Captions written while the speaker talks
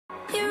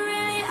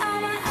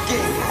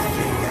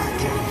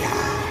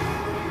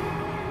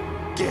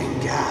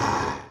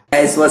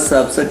Guys, what's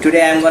up? So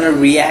today I'm gonna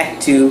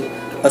react to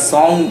a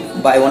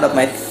song by one of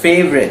my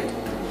favorite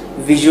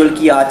visual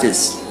key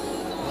artists,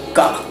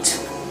 GACKT.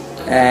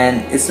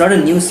 And it's not a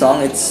new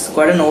song, it's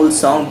quite an old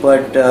song,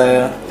 but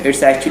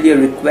it's actually a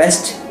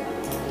request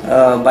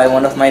by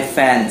one of my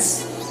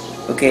fans.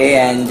 Okay,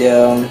 and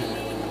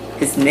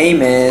his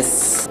name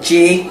is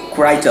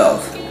GACKT.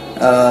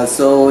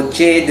 So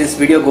Jay, this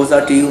video goes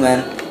out to you,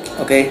 man.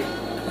 Okay,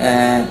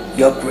 and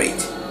you're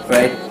great,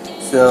 right?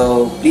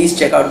 So please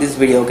check out this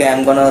video. Okay,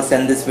 I'm gonna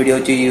send this video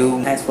to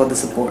you. Thanks for the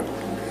support.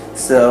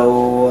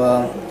 So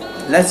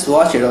let's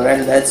watch it.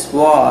 Alright, let's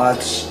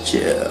watch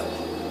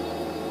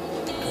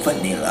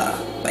Vanilla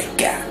by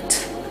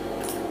GACKT.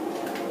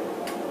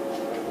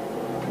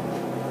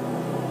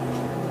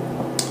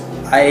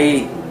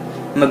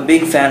 I'm a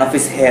big fan of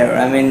his hair.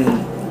 I mean,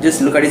 just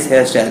look at his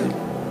hairstyle.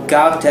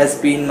 GACKT has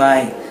been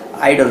my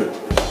idol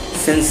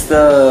since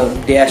the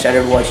day I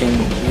started watching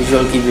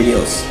visual key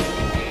videos.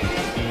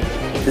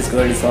 This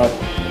girl is hot.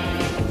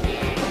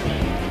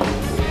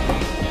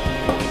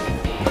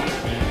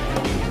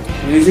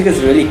 Music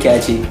is really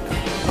catchy.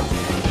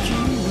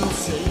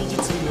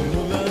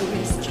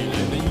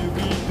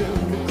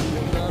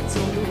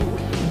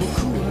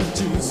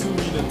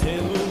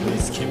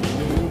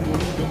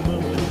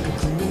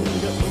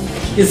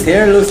 His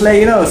hair looks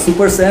like,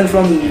 Super Saiyan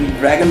from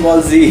Dragon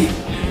Ball Z.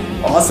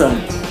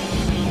 Awesome.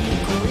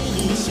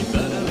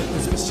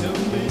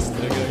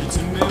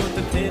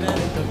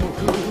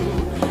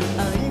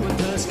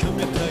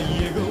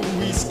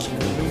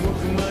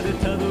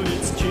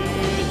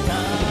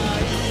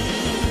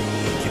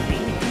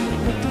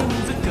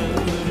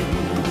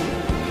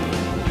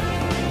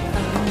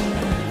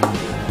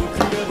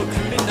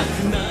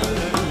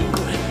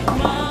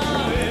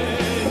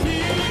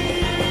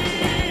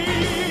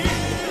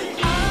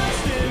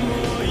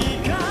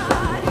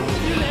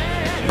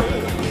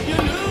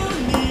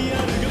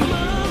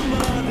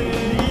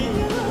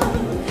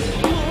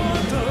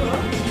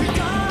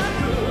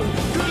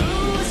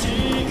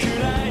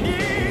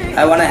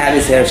 I wanna have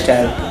his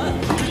hairstyle.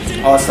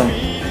 Awesome.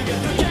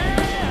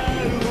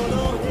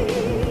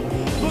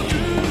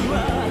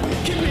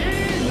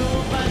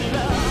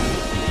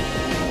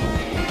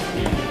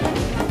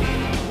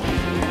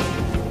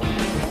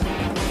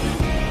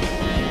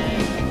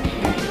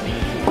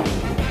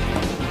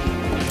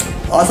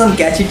 Awesome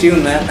catchy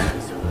tune, man.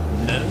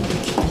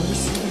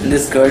 And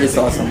this girl is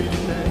awesome.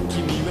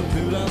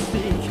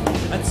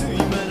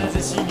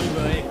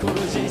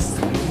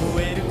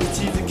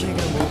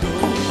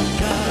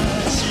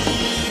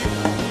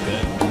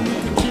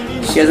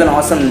 She has an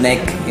awesome neck,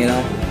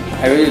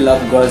 I really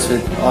love girls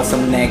with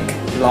awesome neck,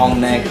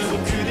 long neck.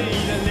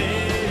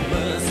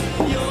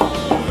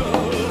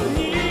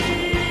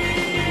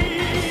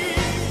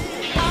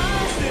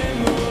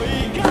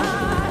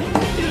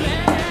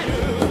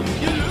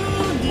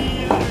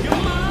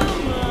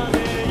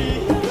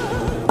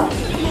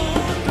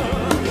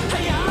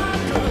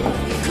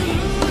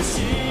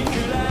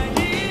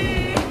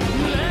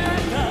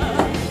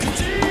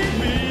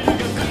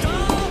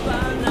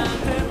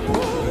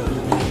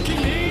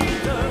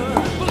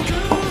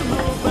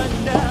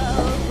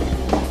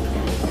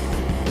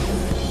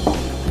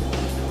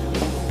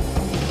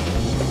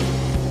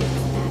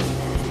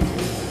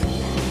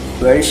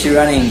 Where is she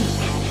running?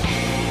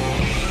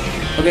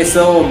 Okay,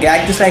 so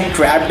GACKT is like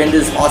trapped in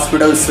this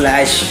hospital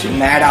slash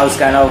madhouse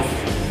kind of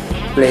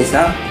place,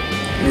 huh?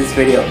 In this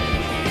video.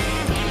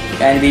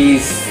 And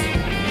these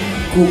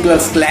Ku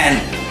Klux Klan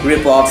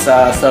rip-offs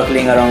are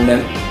circling around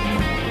him.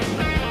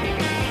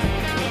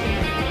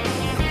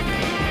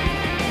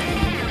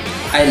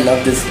 I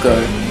love this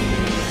girl.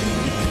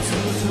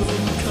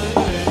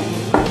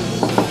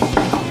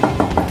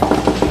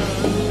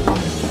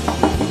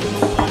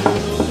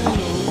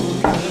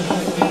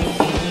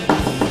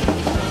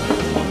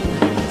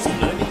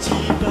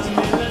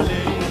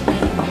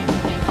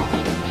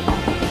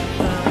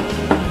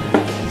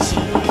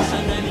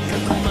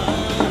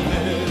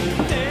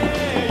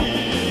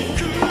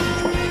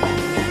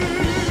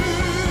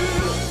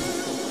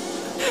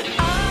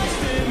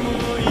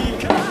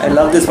 I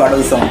love this part of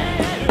the song.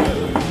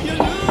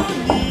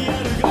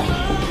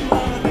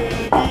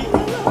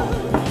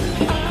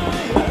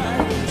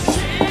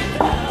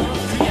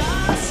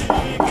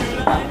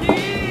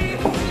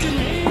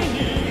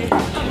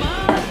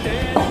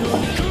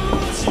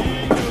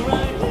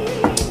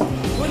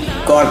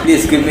 God,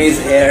 please give me his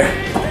hair.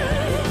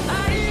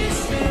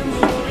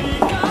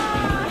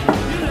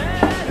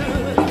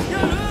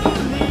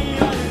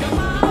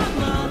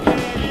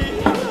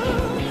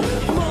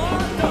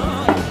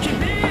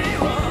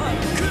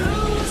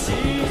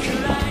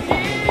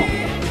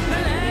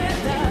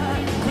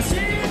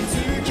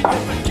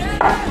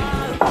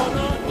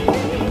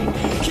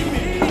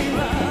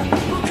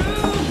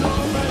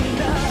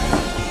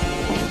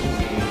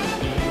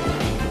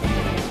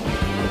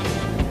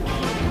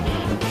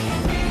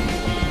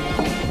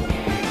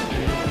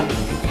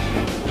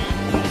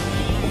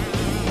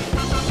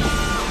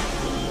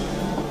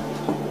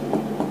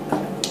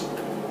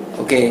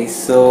 Okay,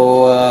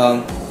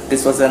 so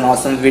this was an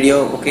awesome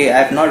video. Okay, I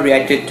have not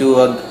reacted to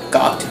a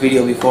GACKT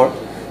video before,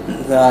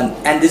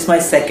 and this is my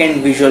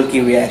second visual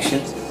key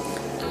reaction.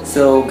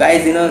 So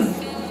guys,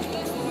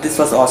 this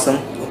was awesome.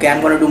 Okay,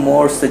 I'm gonna do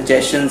more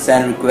suggestions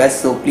and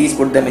requests, so please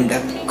put them in the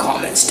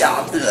comments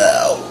down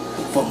below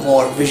for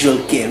more visual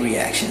key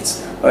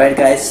reactions. Alright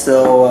guys,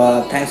 so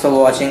thanks for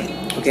watching.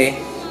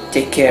 Okay,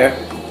 take care,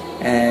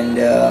 and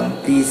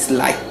please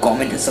like,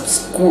 comment and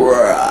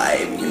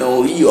subscribe.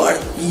 You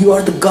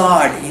are the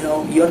god.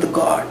 You are the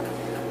god.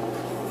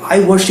 I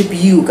worship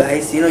you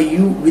guys.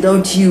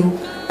 Without you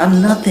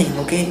I'm nothing.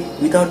 Okay,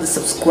 without the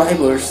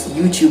subscribers,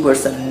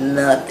 YouTubers are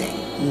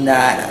nothing.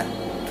 Nada,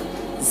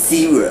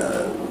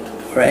 zero.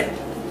 Alright,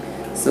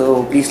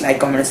 so please like,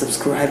 comment and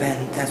subscribe,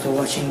 and thanks for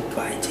watching.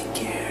 Bye, take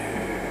care.